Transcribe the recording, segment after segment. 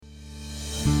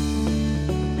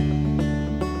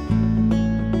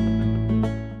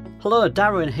Hello,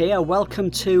 Darren here.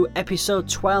 Welcome to episode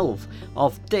 12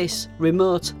 of This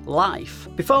Remote Life.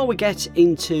 Before we get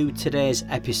into today's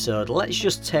episode, let's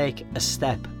just take a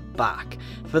step back.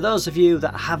 For those of you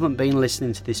that haven't been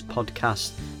listening to this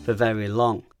podcast for very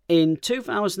long, in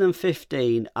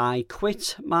 2015, I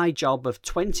quit my job of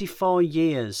 24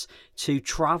 years to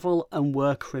travel and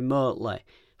work remotely.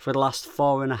 For the last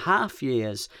 4.5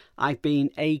 years, I've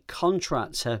been a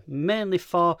contractor, mainly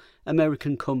for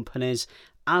American companies,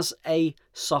 as a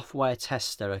software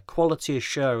tester. A quality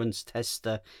assurance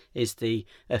tester is the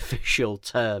official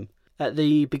term. At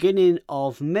the beginning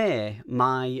of May,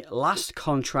 my last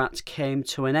contract came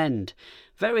to an end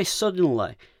very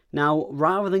suddenly. Now,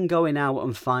 rather than going out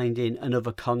and finding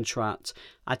another contract,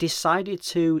 I decided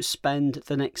to spend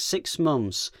the next 6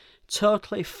 months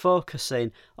totally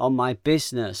focusing on my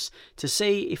business to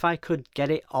see if I could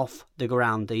get it off the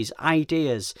ground. These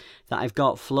ideas that I've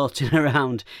got floating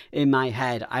around in my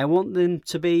head, I want them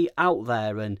to be out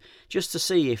there, and just to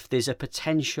see if there's a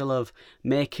potential of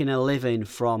making a living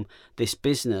from this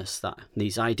business,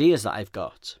 these ideas that I've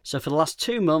got. So for the last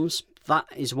 2 months, that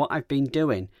is what I've been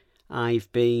doing.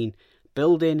 I've been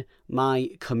building my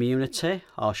community,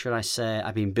 or should I say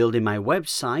I've been building my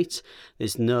website.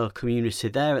 There's no community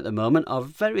there at the moment, or a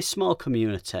very small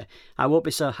community. I won't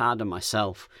be so hard on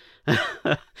myself.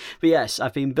 But yes,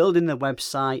 I've been building the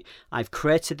website, I've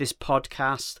created this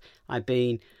podcast, I've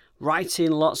been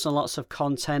writing lots and lots of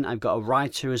content. I've got a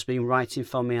writer who's been writing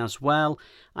for me as well.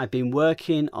 I've been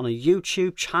working on a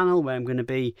YouTube channel where I'm going to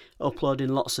be uploading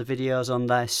lots of videos on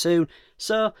there soon.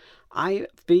 So I've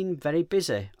been very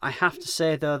busy. I have to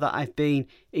say though that I've been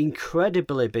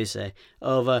incredibly busy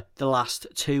over the last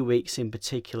 2 weeks in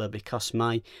particular, because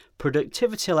my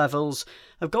productivity levels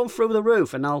have gone through the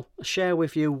roof, and I'll share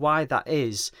with you why that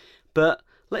is. But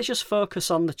let's just focus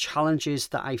on the challenges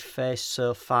that I've faced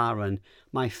so far and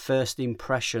my first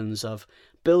impressions of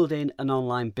building an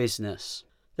online business.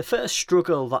 The first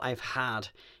struggle that I've had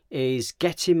is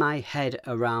getting my head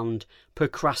around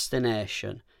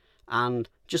procrastination and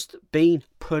just being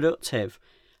productive,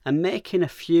 and making a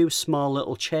few small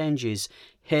little changes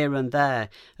here and there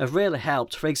have really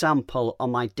helped. For example,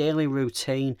 on my daily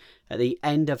routine, at the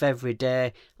end of every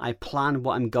day, I plan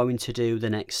what I'm going to do the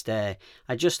next day.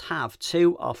 I just have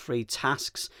 2 or 3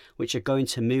 tasks which are going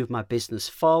to move my business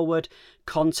forward,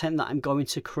 content that I'm going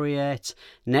to create,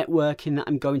 networking that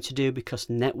I'm going to do, because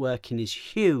networking is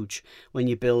huge when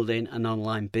you're building an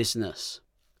online business.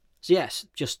 So yes,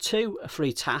 just 2 or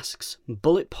 3 tasks,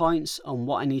 bullet points on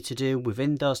what I need to do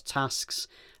within those tasks,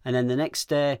 and then the next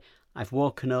day I've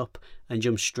woken up and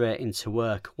jumped straight into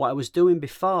work. What I was doing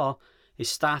before is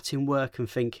starting work and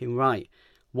thinking, right,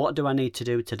 what do I need to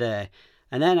do today?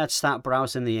 And then I'd start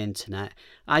browsing the internet.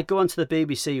 I'd go onto the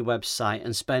BBC website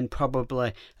and spend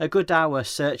probably a good hour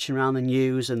searching around the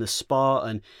news and the sport,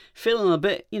 and feeling a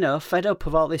bit, fed up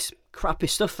of all this crappy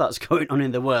stuff that's going on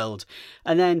in the world.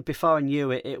 And then before I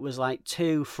knew it, it was like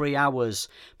 2-3 hours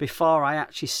before I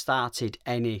actually started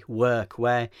any work,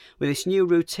 where with this new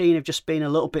routine of just being a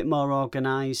little bit more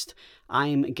organised,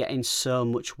 I'm getting so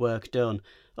much work done.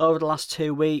 Over the last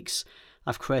 2 weeks,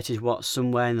 I've created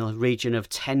somewhere in the region of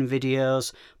 10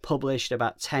 videos, published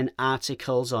about 10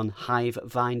 articles on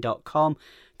hivevine.com,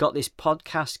 got this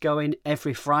podcast going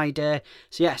every Friday.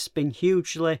 So yes, been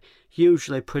hugely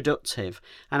productive.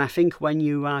 And I think when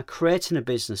you are creating a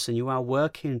business and you are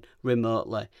working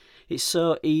remotely, it's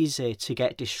so easy to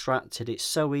get distracted. It's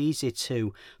so easy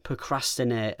to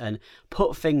procrastinate and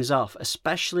put things off,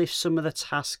 especially if some of the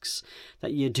tasks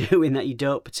that you're doing that you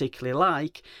don't particularly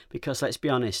like, because let's be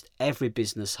honest, every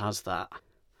business has that.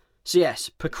 So yes,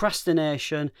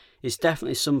 procrastination is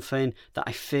definitely something that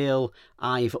I feel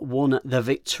I've won the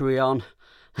victory on.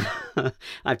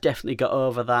 I've definitely got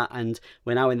over that, and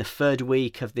we're now in the 3rd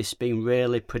week of this being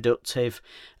really productive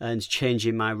and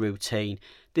changing my routine.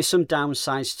 There's some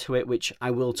downsides to it which I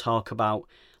will talk about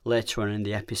later on in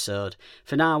the episode.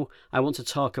 For now, I want to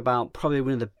talk about probably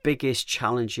one of the biggest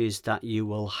challenges that you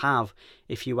will have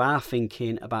if you are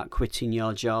thinking about quitting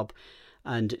your job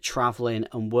and travelling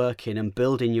and working and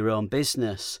building your own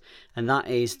business, and that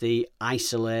is the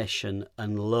isolation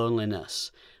and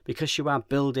loneliness, because you are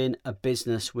building a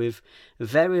business with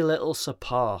very little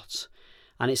support,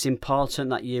 and it's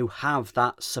important that you have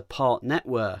that support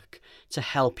network to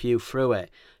help you through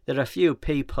it. There are a few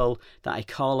people that I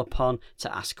call upon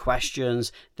to ask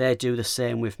questions. They do the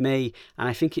same with me, and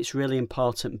I think it's really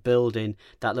important building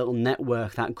that little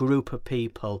network, that group of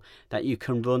people that you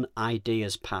can run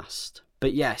ideas past.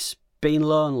 But yes, being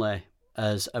lonely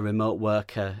as a remote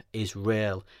worker is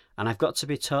real, and I've got to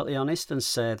be totally honest and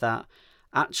say that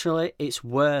Actually, it's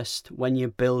worse when you're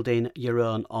building your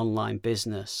own online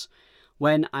business.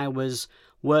 When I was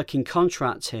working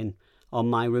contracting on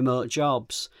my remote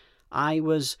jobs, I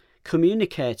was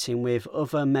communicating with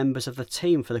other members of the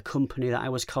team for the company that I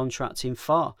was contracting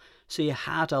for. So you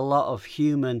had a lot of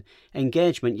human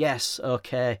engagement. Yes,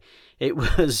 okay, it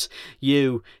was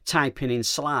you typing in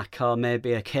Slack or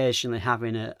maybe occasionally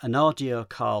having an audio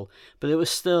call, but there was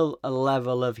still a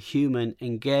level of human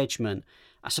engagement.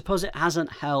 I suppose it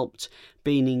hasn't helped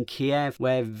being in Kiev,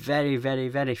 where very, very,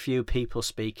 very few people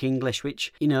speak English,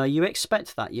 which, you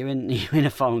expect that. You're in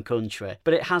a foreign country.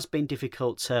 But it has been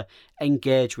difficult to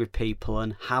engage with people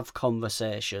and have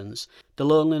conversations. The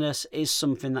loneliness is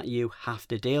something that you have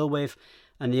to deal with,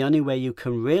 and the only way you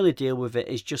can really deal with it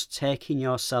is just taking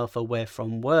yourself away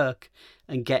from work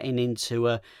and getting into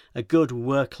a good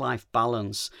work-life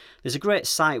balance. There's a great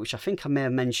site, which I think I may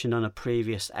have mentioned on a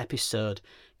previous episode,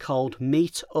 called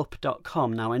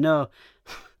meetup.com. Now, I know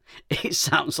it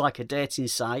sounds like a dating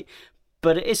site,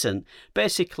 but it isn't.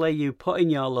 Basically, you put in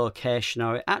your location,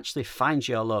 or it actually finds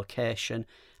your location,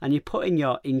 and you put in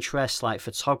your interests like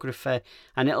photography,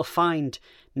 and it'll find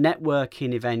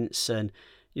networking events and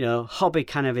hobby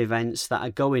kind of events that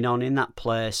are going on in that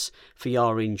place for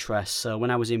your interests. So when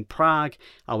I was in Prague,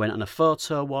 I went on a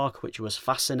photo walk, which was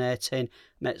fascinating,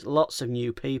 met lots of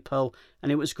new people,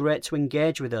 and it was great to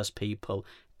engage with those people.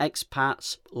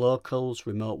 Expats, locals,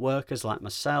 remote workers like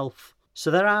myself. So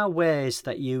there are ways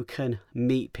that you can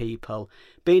meet people.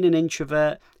 Being an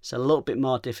introvert, it's a little bit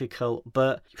more difficult,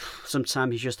 but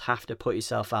sometimes you just have to put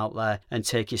yourself out there and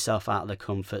take yourself out of the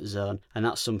comfort zone. And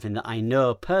that's something that I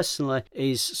know personally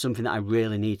is something that I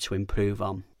really need to improve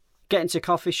on. Getting to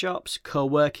coffee shops,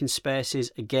 co-working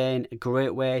spaces, again, a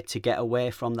great way to get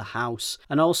away from the house.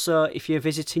 And also, if you're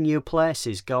visiting new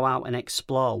places, go out and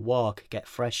explore, walk, get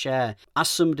fresh air. As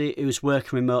somebody who's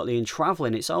working remotely and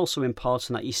travelling, it's also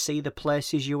important that you see the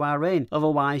places you are in.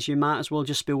 Otherwise, you might as well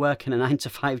just be working a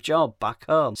 9-to-5 job back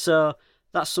home. So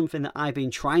that's something that I've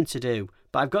been trying to do.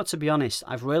 But I've got to be honest,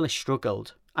 I've really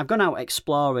struggled. I've gone out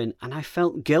exploring and I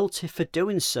felt guilty for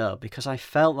doing so because I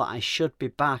felt that I should be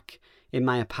back in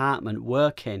my apartment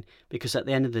working, because at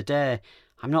the end of the day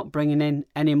I'm not bringing in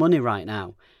any money right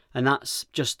now, and that's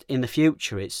just in the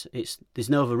future. It's there's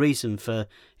no other reason for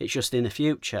it's just in the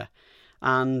future,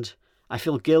 and I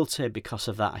feel guilty because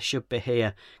of that. I should be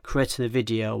here creating a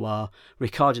video or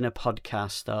recording a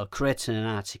podcast or creating an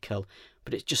article,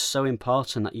 but it's just so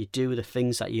important that you do the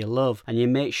things that you love and you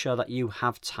make sure that you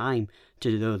have time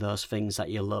to do those things that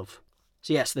you love.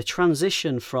 So yes, the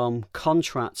transition from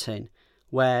contracting,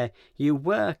 where you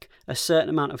work a certain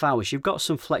amount of hours. You've got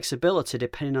some flexibility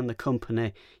depending on the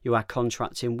company you are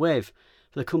contracting with.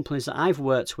 For the companies that I've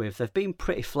worked with, they've been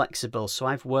pretty flexible. So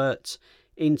I've worked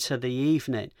into the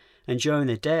evening, and during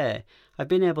the day, I've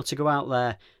been able to go out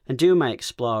there and do my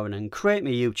exploring and create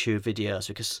my YouTube videos,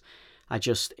 because I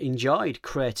just enjoyed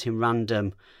creating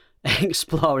random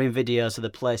exploring videos of the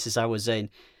places I was in.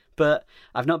 But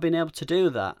I've not been able to do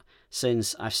that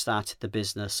since I've started the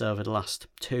business over the last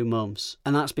 2 months.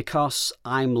 And that's because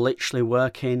I'm literally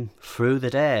working through the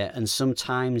day and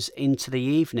sometimes into the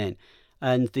evening.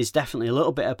 And there's definitely a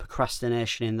little bit of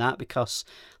procrastination in that, because,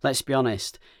 let's be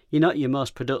honest, you're not your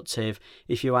most productive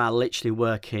if you are literally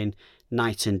working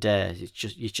night and day.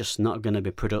 You're just not going to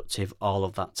be productive all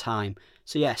of that time.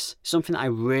 So yes, something that I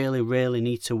really, really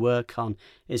need to work on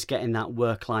is getting that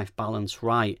work-life balance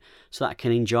right, so that I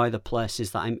can enjoy the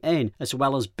places that I'm in, as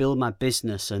well as build my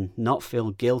business and not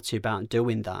feel guilty about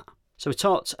doing that. So we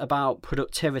talked about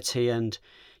productivity and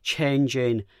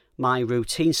changing my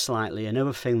routine slightly.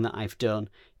 Another thing that I've done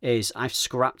is I've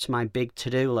scrapped my big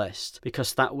to-do list,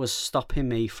 because that was stopping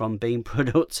me from being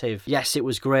productive. Yes, it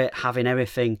was great having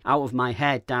everything out of my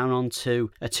head down onto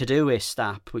a Todoist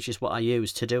app, which is what I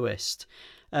use, Todoist.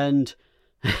 And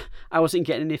I wasn't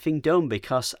getting anything done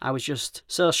because I was just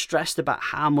so stressed about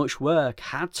how much work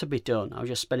had to be done. I was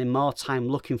just spending more time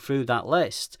looking through that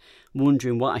list,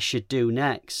 wondering what I should do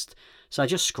next. So I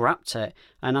just scrapped it.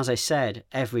 And as I said,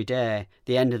 every day,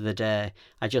 the end of the day,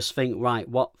 I just think, right,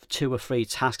 what 2 or 3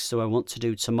 tasks do I want to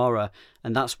do tomorrow?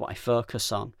 And that's what I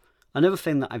focus on. Another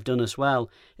thing that I've done as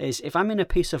well is if I'm in a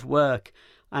piece of work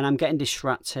and I'm getting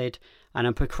distracted and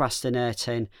I'm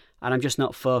procrastinating and I'm just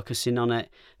not focusing on it,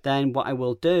 then what I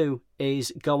will do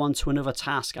is go on to another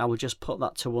task. I will just put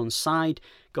that to one side,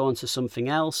 go on to something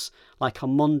else. Like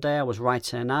on Monday, I was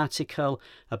writing an article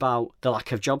about the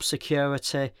lack of job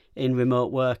security in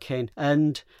remote working,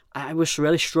 and I was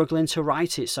really struggling to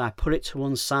write it, so I put it to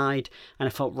one side and I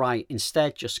thought, right,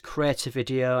 instead just create a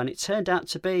video, and it turned out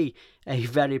to be a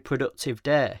very productive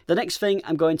day. The next thing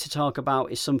I'm going to talk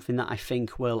about is something that I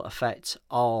think will affect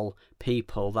all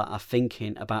people that are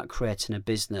thinking about creating a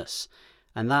business,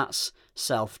 and that's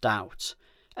self-doubt.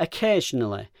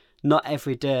 Occasionally, not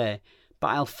every day, but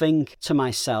I'll think to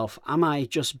myself, am I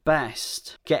just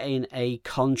best getting a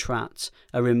contract,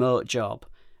 a remote job,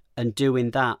 and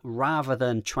doing that rather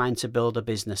than trying to build a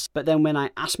business? But then when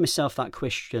I ask myself that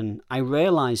question, I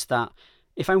realise that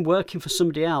if I'm working for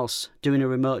somebody else, doing a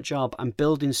remote job, I'm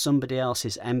building somebody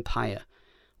else's empire.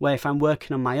 Where if I'm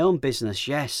working on my own business,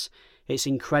 yes, it's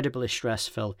incredibly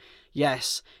stressful.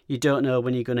 Yes, you don't know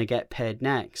when you're going to get paid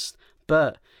next,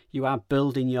 but you are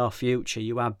building your future,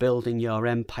 you are building your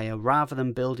empire rather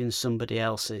than building somebody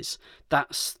else's.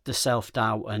 That's the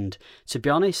self-doubt, and to be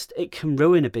honest, it can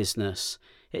ruin a business.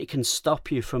 It can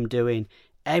stop you from doing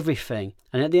everything.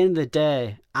 And at the end of the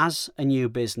day, as a new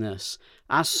business,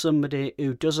 as somebody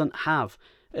who doesn't have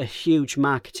a huge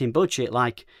marketing budget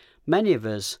like many of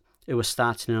us who are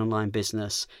starting an online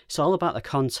business, it's all about the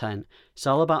content. It's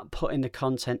all about putting the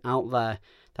content out there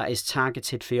that is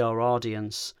targeted for your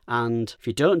audience. And if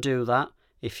you don't do that,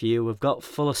 if you have got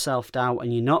full of self-doubt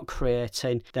and you're not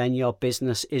creating, then your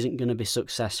business isn't going to be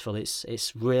successful.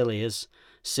 It's really as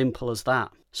simple as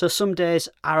that. So some days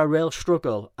are a real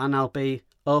struggle, and I'll be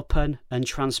open and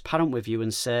transparent with you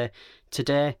and say,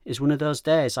 today is one of those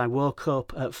days. I woke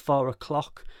up at 4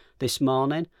 o'clock this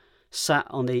morning, sat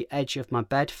on the edge of my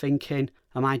bed thinking,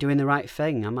 am I doing the right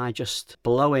thing? Am I just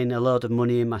blowing a load of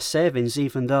money in my savings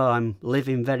even though I'm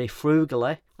living very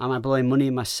frugally? Am I blowing money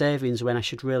in my savings when I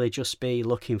should really just be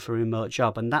looking for a remote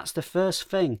job? And that's the first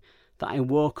thing that I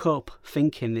woke up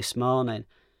thinking this morning.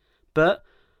 But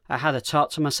I had a talk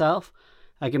to myself.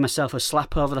 I gave myself a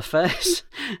slap over the face.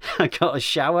 I got a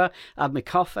shower, had my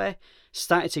coffee,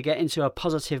 started to get into a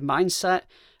positive mindset,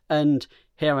 and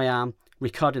here I am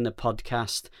recording the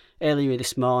podcast. Earlier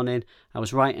this morning, I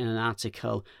was writing an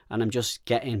article, and I'm just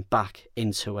getting back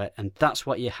into it. And that's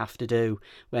what you have to do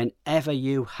whenever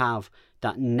you have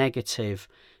that negative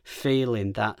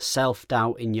feeling, that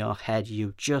self-doubt in your head.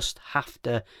 You just have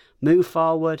to move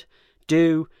forward,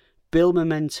 build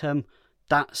momentum.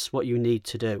 That's what you need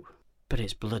to do. But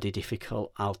it's bloody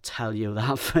difficult, I'll tell you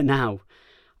that for now.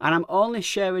 And I'm only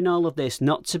sharing all of this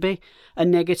not to be a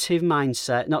negative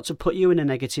mindset, not to put you in a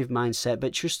negative mindset,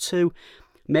 but just to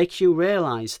make you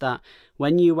realise that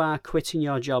when you are quitting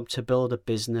your job to build a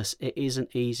business, it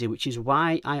isn't easy, which is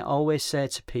why I always say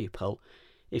to people,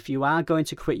 if you are going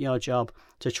to quit your job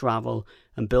to travel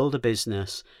and build a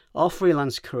business or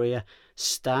freelance career,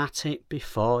 start it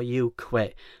before you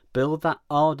quit. Build that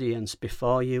audience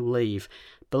before you leave.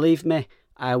 Believe me,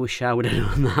 I wish I would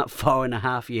have done that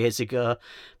 4.5 years ago,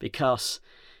 because,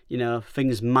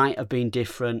 things might have been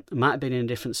different, might have been in a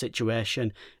different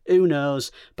situation. Who knows?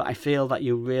 But I feel that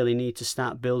you really need to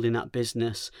start building that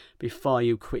business before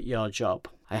you quit your job.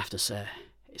 I have to say,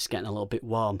 it's getting a little bit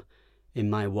warm in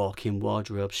my walk-in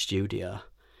wardrobe studio.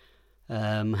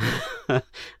 I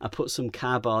put some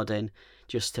cardboard in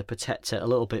just to protect it a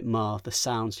little bit more, the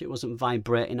sound, so it wasn't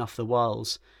vibrating off the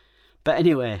walls. But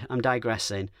anyway, I'm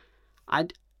digressing. I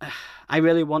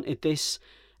really wanted this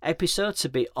episode to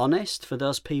be honest for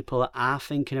those people that are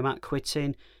thinking about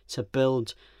quitting to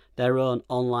build their own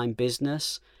online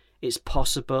business. It's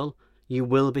possible. You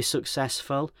will be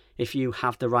successful if you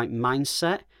have the right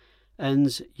mindset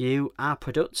and you are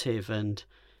productive and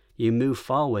you move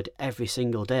forward every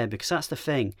single day, because that's the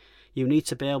thing. You need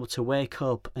to be able to wake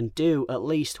up and do at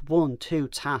least 1-2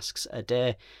 tasks a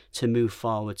day to move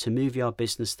forward, to move your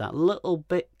business that little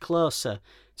bit closer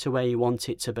to where you want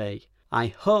it to be. I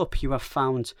hope you have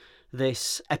found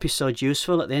this episode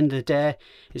useful. At the end of the day,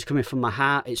 it's coming from my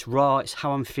heart, it's raw, it's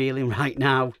how I'm feeling right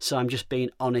now. So I'm just being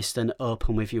honest and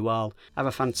open with you all. Have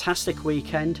a fantastic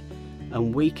weekend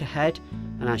and week ahead,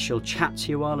 and I shall chat to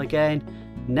you all again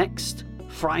next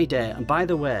Friday. And by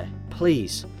the way,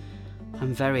 please,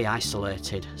 I'm very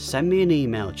isolated. Send me an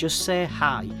email. Just say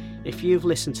hi. If you've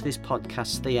listened to this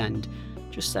podcast to the end,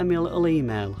 just send me a little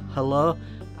email.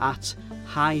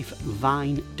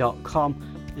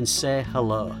 hello@hivevine.com and say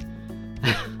hello.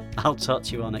 I'll talk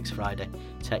to you all next Friday.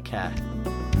 Take care.